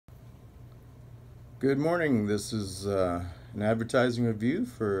Good morning. This is an advertising review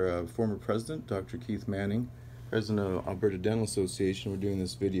for former president, Dr. Keith Manning, president of Alberta Dental Association. We're doing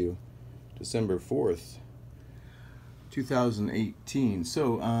this video December 4th, 2018.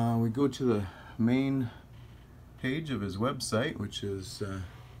 So we go to the main page of his website, which is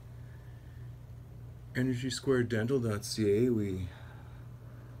energysquareddental.ca. We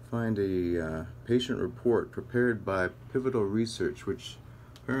find a patient report prepared by Pivotal Research, which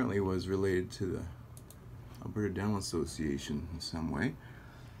apparently was related to the Alberta Dental Association in some way.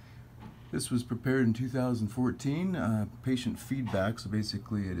 This was prepared in 2014. Patient feedback, so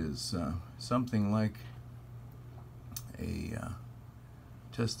basically it is something like a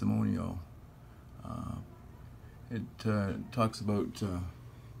testimonial. It talks about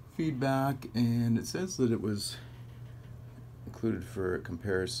feedback, and it says that it was included for a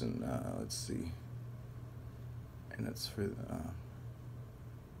comparison. Let's see, and it's for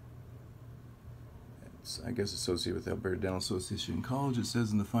I guess associated with the Alberta Dental Association College. It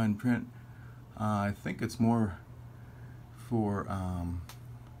says in the fine print. I think it's more for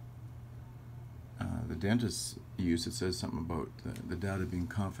the dentist's use. It says something about the data being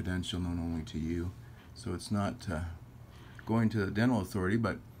confidential, known only to you. So it's not going to the dental authority.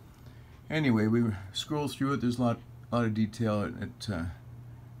 But anyway, we scroll through it. There's a lot of detail. It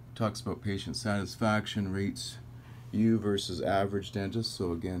talks about patient satisfaction, rates you versus average dentist.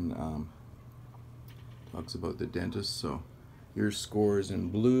 So again, talks about the dentist. So your score is in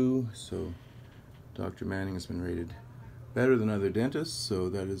blue, so Dr. Manning has been rated better than other dentists, so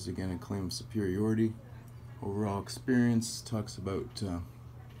that is again a claim of superiority. Overall experience talks about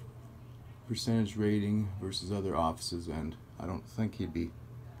percentage rating versus other offices, and I don't think he'd be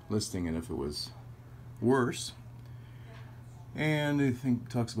listing it if it was worse. And I think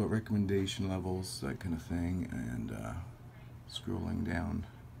talks about recommendation levels, that kind of thing, and scrolling down,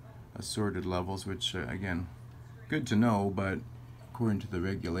 assorted levels, which again, good to know, but according to the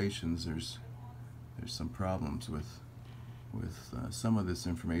regulations, there's some problems with some of this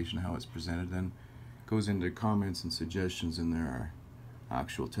information, how it's presented. Then goes into comments and suggestions, and there are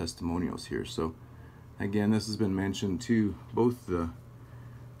actual testimonials here. So again, this has been mentioned to both the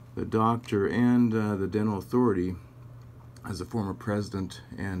doctor and the dental authority as a former president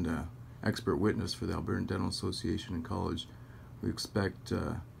and expert witness for the Alberta Dental Association and College. We expect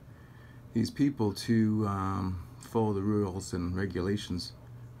these people to follow the rules and regulations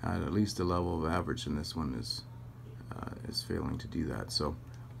at least a level of average, and this one is failing to do that. So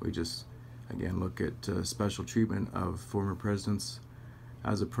we just again look at special treatment of former presidents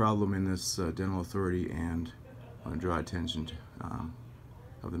as a problem in this dental authority, and want to draw attention to,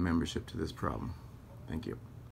 of the membership to this problem. Thank you.